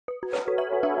Hey,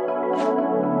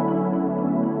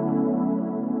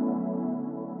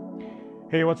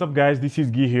 what's up guys? This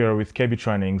is Guy here with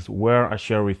KBTrainings, where I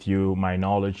share with you my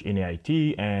knowledge in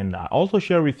IT, and I also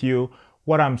share with you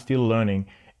what I'm still learning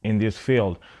in this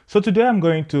field. So today I'm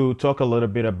going to talk a little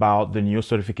bit about the new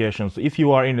certifications. If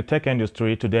you are in the tech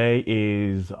industry, today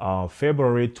is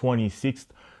February 26th,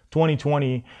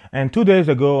 2020, and 2 days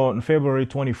ago on February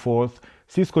 24th,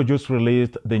 Cisco just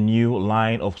released the new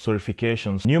line of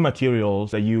certifications, new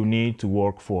materials that you need to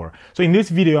work for. So in this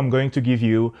video, I'm going to give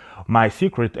you my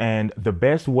secret and the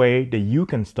best way that you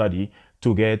can study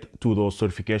to get to those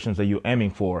certifications that you're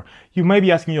aiming for. You may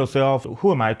be asking yourself,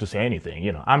 who am I to say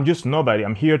anything? I'm just nobody.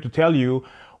 I'm here to tell you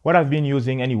what I've been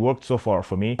using and it worked so far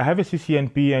for me. I have a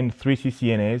CCNP and 3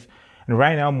 CCNAs. And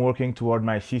right now I'm working toward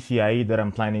my CCIE that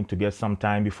I'm planning to get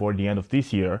sometime before the end of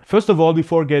this year. First of all,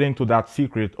 before getting to that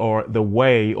secret or the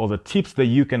way or the tips that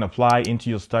you can apply into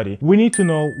your study, we need to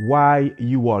know why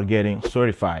you are getting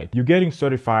certified. You're getting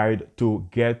certified to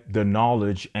get the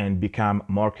knowledge and become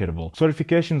marketable.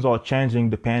 Certifications are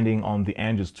changing depending on the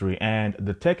industry, and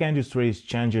the tech industry is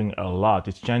changing a lot.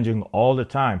 It's changing all the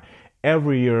time.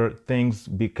 Every year things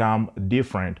become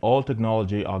different. All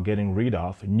technology are getting rid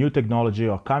of. New technology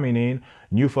are coming in.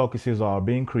 New focuses are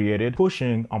being created,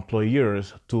 pushing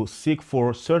employers to seek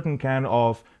for certain kind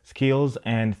of skills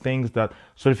and things that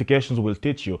certifications will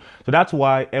teach you. So that's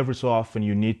why every so often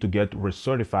you need to get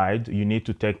recertified. You need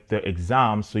to take the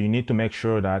exams. So you need to make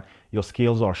sure that your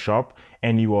skills are sharp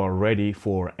and you are ready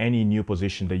for any new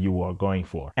position that you are going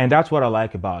for. And that's what I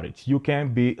like about it. You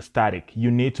can't be static.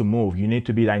 You need to move. You need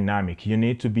to be dynamic. You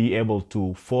need to be able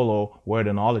to follow where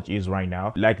the knowledge is right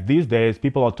now. Like these days,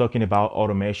 people are talking about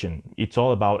automation. It's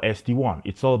all about SD1.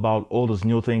 It's all about all those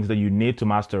new things that you need to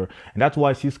master. And that's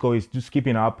why Cisco is just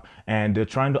keeping up and they're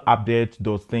trying to update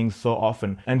those things so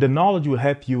often. And the knowledge will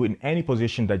help you in any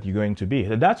position that you're going to be.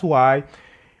 So that's why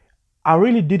I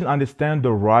really didn't understand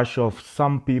the rush of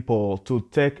some people to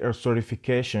take a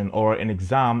certification or an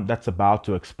exam that's about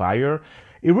to expire.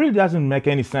 It really doesn't make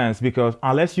any sense, because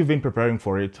unless you've been preparing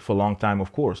for it for a long time,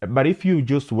 of course. But if you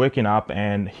just waking up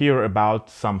and hear about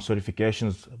some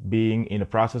certifications being in the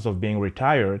process of being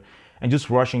retired and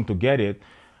just rushing to get it,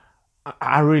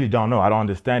 I really don't know. I don't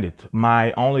understand it.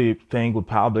 My only thing would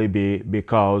probably be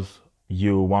because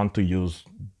you want to use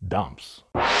dumps.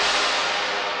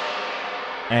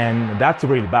 And that's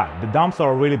really bad. The dumps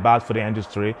are really bad for the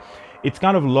industry. It's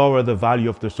kind of lower the value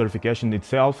of the certification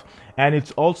itself. And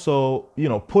it's also,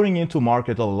 putting into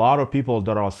market a lot of people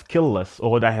that are skillless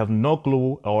or that have no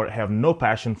clue or have no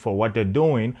passion for what they're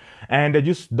doing. And they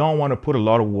just don't want to put a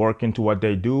lot of work into what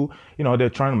they do. They're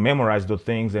trying to memorize the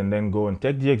things and then go and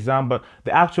take the exam, but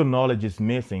the actual knowledge is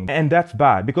missing. And that's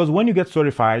bad, because when you get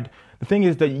certified, the thing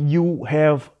is that you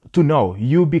have to know,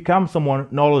 you become someone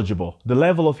knowledgeable. The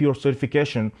level of your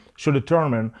certification should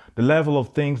determine the level of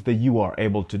things that you are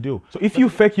able to do. So if you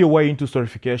fake your way into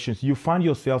certifications, you find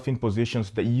yourself in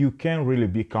positions that you can't really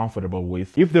be comfortable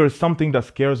with. If there is something that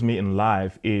scares me in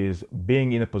life, is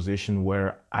being in a position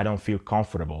where I don't feel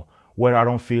comfortable, where I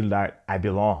don't feel that I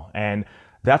belong. And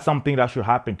that's something that should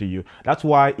happen to you. That's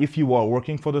why if you are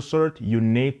working for the cert, you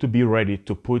need to be ready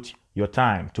to put your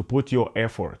time, to put your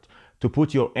effort, to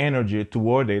put your energy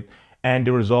toward it, and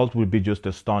the result will be just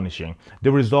astonishing.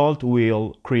 The result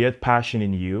will create passion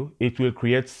in you. It will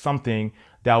create something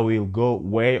that will go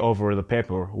way over the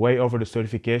paper, way over the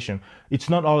certification.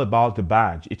 It's not all about the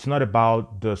badge. It's not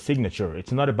about the signature.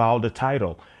 It's not about the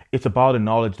title. It's about the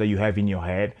knowledge that you have in your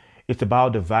head. It's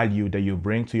about the value that you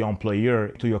bring to your employer,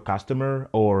 to your customer,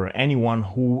 or anyone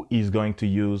who is going to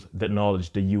use the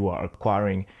knowledge that you are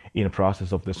acquiring in the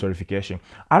process of the certification.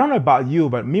 I don't know about you,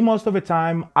 but me, most of the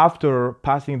time after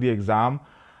passing the exam,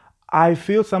 I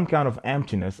feel some kind of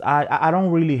emptiness. I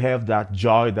don't really have that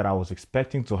joy that I was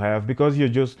expecting to have, because you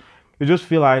just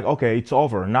feel like, okay, it's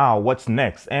over. Now what's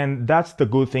next? And that's the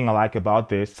good thing I like about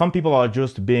this. Some people are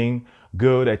just being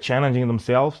good at challenging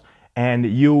themselves, and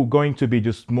you're going to be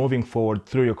just moving forward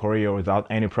through your career without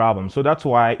any problem. So that's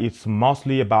why it's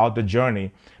mostly about the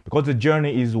journey, because the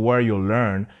journey is where you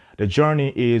learn. The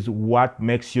journey is what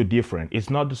makes you different. It's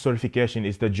not the certification,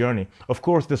 it's the journey. Of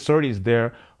course, the cert is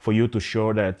there for you to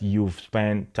show that you've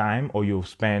spent time, or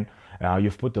you've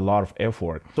put a lot of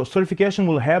effort. So certification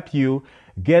will help you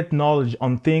get knowledge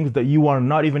on things that you are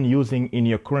not even using in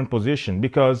your current position,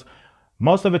 because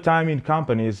most of the time in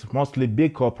companies, mostly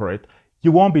big corporate,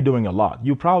 you won't be doing a lot.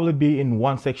 You'll probably be in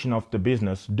one section of the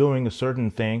business doing a certain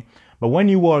thing, But when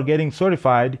you are getting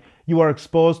certified, you are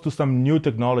exposed to some new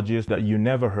technologies that you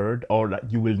never heard or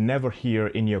that you will never hear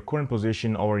in your current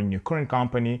position or in your current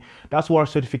company. That's why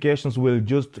certifications will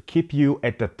just keep you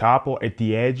at the top or at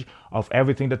the edge of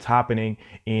everything that's happening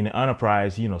in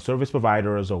enterprise, service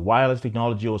providers or wireless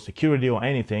technology or security or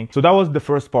anything. So that was the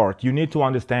first part. You need to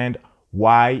understand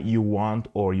why you want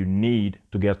or you need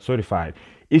to get certified.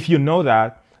 If you know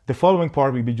that, the following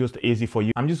part will be just easy for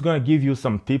you. I'm just going to give you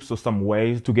some tips or some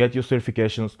ways to get your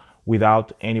certifications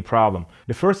without any problem.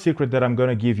 The first secret that I'm going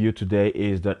to give you today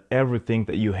is that everything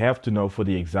that you have to know for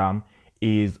the exam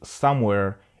is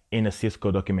somewhere in a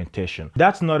Cisco documentation.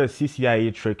 That's not a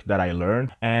CCIE trick that I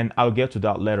learned, and I'll get to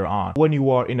that later on. When you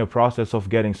are in the process of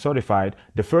getting certified,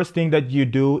 the first thing that you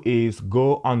do is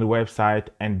go on the website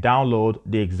and download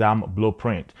the exam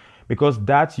blueprint, because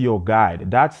that's your guide.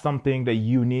 That's something that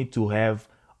you need to have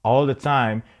all the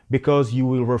time, because you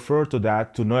will refer to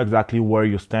that to know exactly where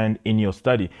you stand in your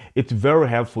study. It's very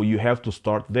helpful. You have to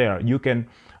start there. You can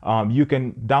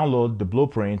download the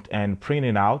blueprint and print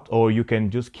it out, or you can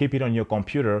just keep it on your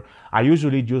computer. I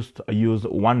usually just use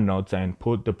OneNote and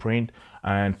put the print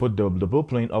and put the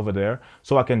blueprint over there,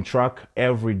 so I can track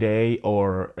every day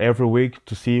or every week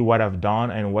to see what I've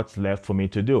done and what's left for me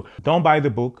to do. Don't buy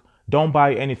the book. Don't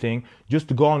buy anything.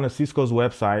 Just go on the Cisco's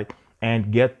website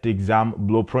and get the exam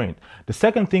blueprint. The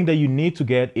second thing that you need to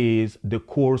get is the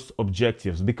course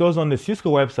objectives, because on the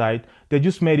Cisco website, they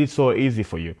just made it so easy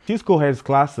for you. Cisco has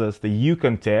classes that you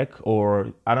can take,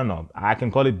 or I don't know, I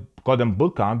can call them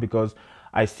bootcamp, because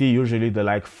I see usually they're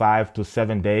like 5 to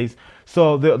 7 days.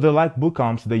 So they're like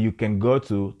bootcamps that you can go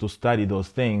to study those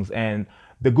things. And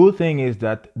the good thing is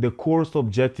that the course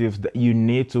objectives that you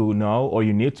need to know or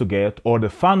you need to get, or the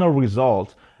final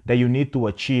result that you need to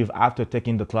achieve after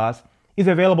taking the class, is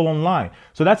available online.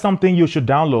 So that's something you should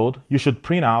download, you should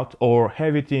print out, or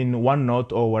have it in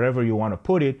OneNote or wherever you want to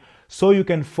put it, so you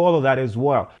can follow that as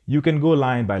well. You can go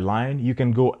line by line, you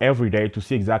can go every day to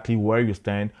see exactly where you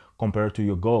stand compared to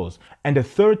your goals. And the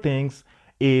third thing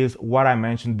is what I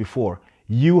mentioned before.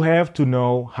 You have to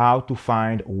know how to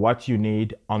find what you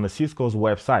need on the Cisco's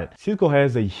website. Cisco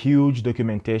has a huge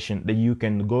documentation that you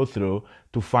can go through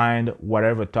to find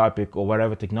whatever topic or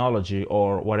whatever technology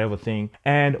or whatever thing.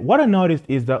 And what I noticed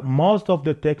is that most of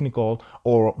the technical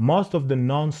or most of the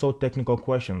non-so technical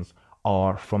questions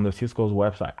are from the Cisco's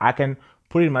website. I can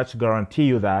pretty much guarantee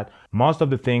you that most of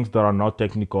the things that are not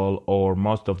technical or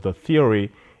most of the theory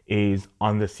is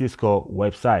on the Cisco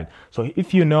website. So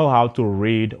if you know how to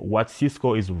read what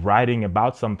Cisco is writing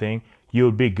about something,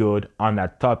 you'll be good on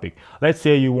that topic. Let's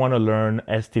say you want to learn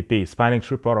STP, Spanning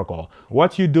Tree Protocol.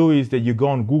 What you do is that you go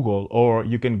on Google, or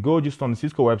you can go just on the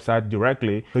Cisco website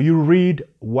directly. So you read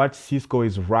what Cisco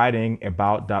is writing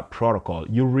about that protocol.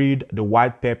 You read the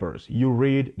white papers, you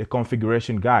read the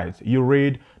configuration guides, you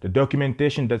read the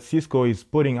documentation that Cisco is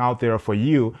putting out there for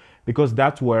you, because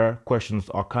that's where questions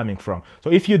are coming from. So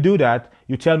if you do that,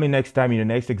 you tell me next time in your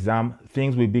next exam,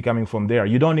 things will be coming from there.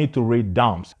 You don't need to read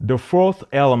dumps. The fourth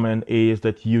element is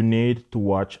that you need to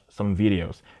watch some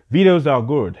videos. Videos are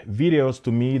good. Videos,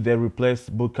 to me, they replace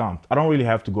bootcamp. I don't really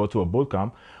have to go to a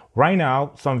bootcamp. Right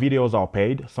now, some videos are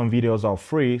paid, some videos are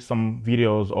free, some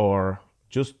videos are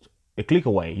just a click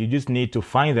away. You just need to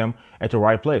find them at the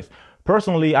right place.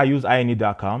 Personally, I use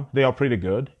INE.com. They are pretty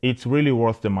good. It's really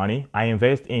worth the money. I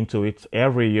invest into it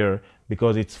every year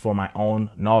because it's for my own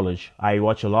knowledge. I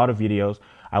watch a lot of videos.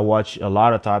 I watch a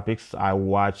lot of topics. I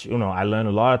learn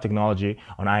a lot of technology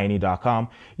on INE.com.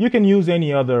 You can use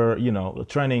any other,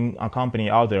 training company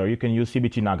out there. You can use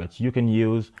CBT Nuggets. You can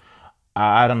use,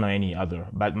 I don't know any other,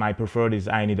 but my preferred is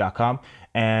INE.com.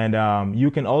 And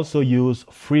you can also use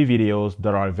free videos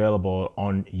that are available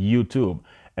on YouTube.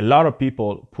 A lot of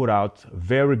people put out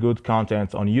very good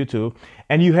content on YouTube,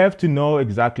 and you have to know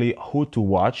exactly who to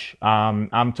watch.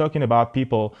 I'm talking about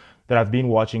people that I've been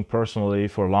watching personally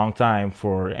for a long time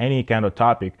for any kind of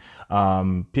topic.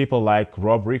 People like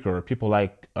Rob Ricker, people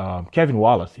like Kevin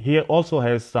Wallace. He also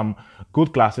has some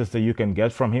good classes that you can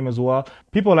get from him as well.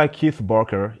 People like Keith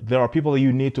Barker, there are people that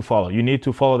you need to follow. You need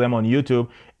to follow them on YouTube.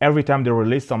 Every time they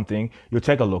release something, you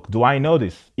take a look. Do I know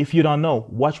this? If you don't know,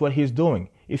 watch what he's doing.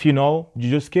 If you know, you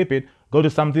just skip it, go to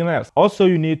something else. Also,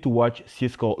 you need to watch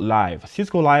Cisco Live.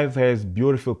 Cisco Live has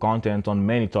beautiful content on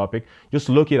many topics. Just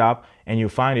look it up and you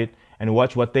find it and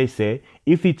watch what they say.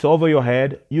 If it's over your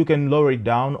head, you can lower it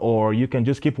down, or you can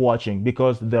just keep watching,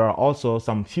 because there are also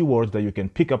some few words that you can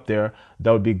pick up there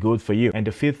that would be good for you. And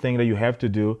the fifth thing that you have to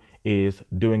do is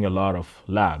doing a lot of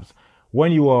labs.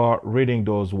 When you are reading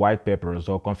those white papers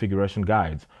or configuration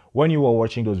guides, when you are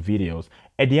watching those videos.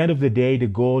 At the end of the day, the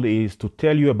goal is to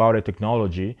tell you about a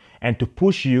technology and to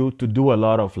push you to do a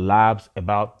lot of labs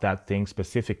about that thing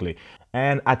specifically.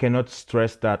 And I cannot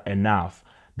stress that enough.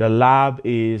 The lab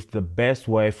is the best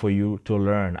way for you to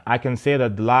learn. I can say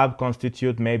that the lab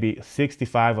constitutes maybe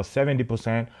 65 or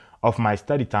 70% of my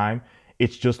study time.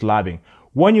 It's just labbing.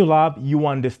 When you lab, you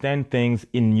understand things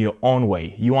in your own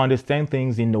way. You understand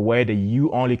things in the way that you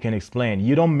only can explain.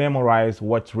 You don't memorize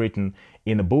what's written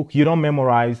in a book. You don't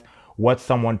memorize what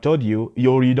someone told you.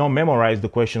 You don't memorize the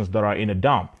questions that are in a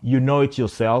dump. You know it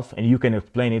yourself and you can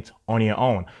explain it on your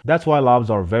own. That's why labs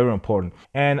are very important.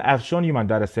 And I've shown you my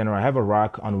data center. I have a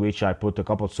rack on which I put a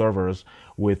couple of servers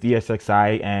with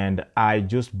ESXi, and I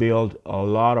just build a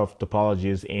lot of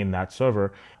topologies in that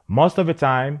server. Most of the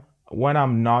time, when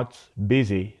I'm not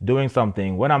busy doing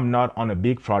something, when I'm not on a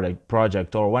big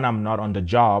project, or when I'm not on the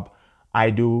job, I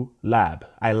do lab.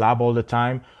 I lab all the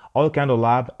time, all kind of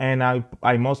lab, and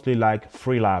I mostly like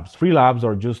free labs. Free labs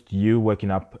are just you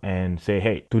waking up and say,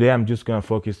 hey, today I'm just gonna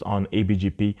focus on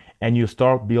eBGP, and you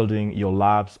start building your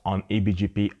labs on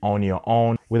eBGP on your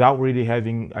own without really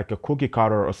having like a cookie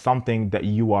cutter or something that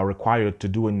you are required to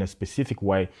do in a specific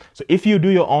way. So if you do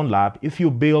your own lab, if you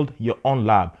build your own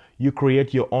lab, you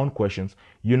create your own questions,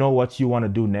 you know what you want to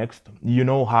do next, you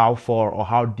know how far or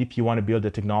how deep you want to build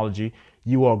the technology,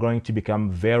 you are going to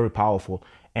become very powerful,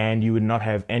 and you will not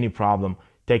have any problem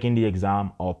taking the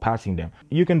exam or passing them.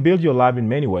 You can build your lab in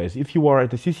many ways. If you are at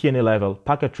the CCNA level,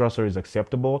 packet tracer is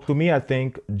acceptable. To me, I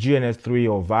think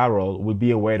GNS3 or Viral would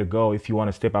be a way to go if you want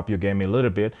to step up your game a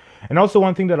little bit. And also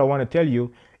one thing that I want to tell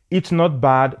you, it's not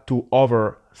bad to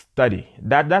over study.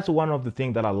 That's one of the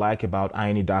things that I like about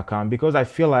INE.com, because I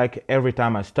feel like every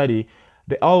time I study,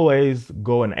 they always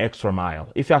go an extra mile.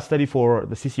 If I study for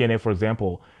the CCNA, for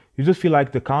example, you just feel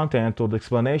like the content or the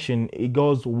explanation, it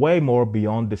goes way more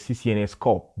beyond the CCNA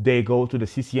scope. They go to the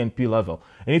CCNP level.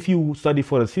 And if you study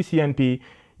for the CCNP,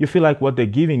 you feel like what they're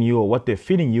giving you or what they're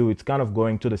feeding you, it's kind of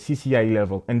going to the CCIE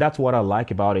level. And that's what I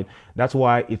like about it. That's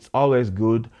why it's always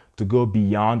good to go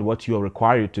beyond what you are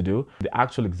required to do. The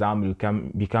actual exam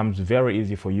becomes very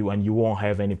easy for you, and you won't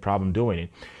have any problem doing it.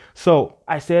 So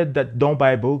I said that don't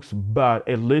buy books, but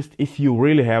at least if you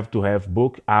really have to have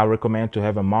book, I recommend to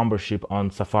have a membership on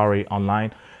Safari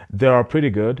Online. They are pretty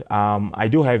good. I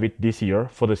do have it this year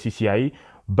for the CCIE,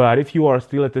 but if you are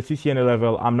still at the CCNA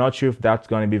level, I'm not sure if that's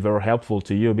going to be very helpful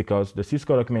to you, because the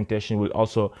Cisco documentation will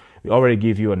already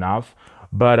give you enough.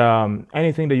 But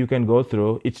anything that you can go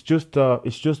through, it's just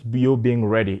you being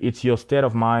ready. It's your state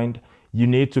of mind. You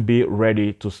need to be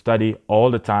ready to study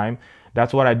all the time.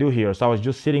 That's what I do here. So I was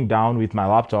just sitting down with my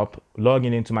laptop,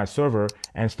 logging into my server,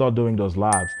 and start doing those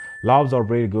labs. Labs are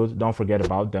really good. Don't forget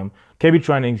about them.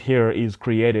 KBTrainings here is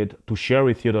created to share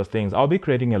with you those things. I'll be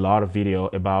creating a lot of video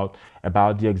about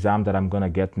the exam that I'm gonna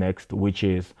get next, which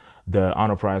is the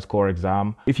Enterprise Core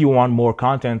exam. If you want more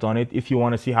content on it, if you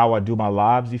want to see how I do my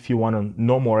labs, if you want to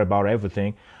know more about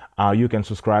everything, you can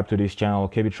subscribe to this channel,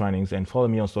 KBTrainings, and follow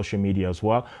me on social media as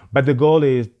well. But the goal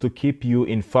is to keep you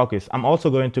in focus. I'm also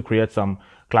going to create some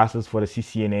classes for the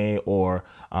CCNA or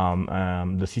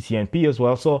the CCNP as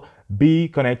well. So be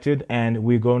connected, and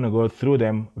we're going to go through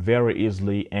them very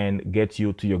easily and get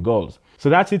you to your goals.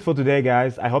 So that's it for today,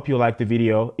 guys. I hope you liked the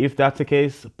video. If that's the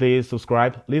case, please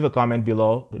subscribe, leave a comment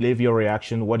below, leave your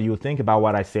reaction. What do you think about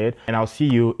what I said? And I'll see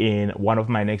you in one of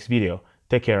my next video.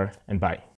 Take care and bye.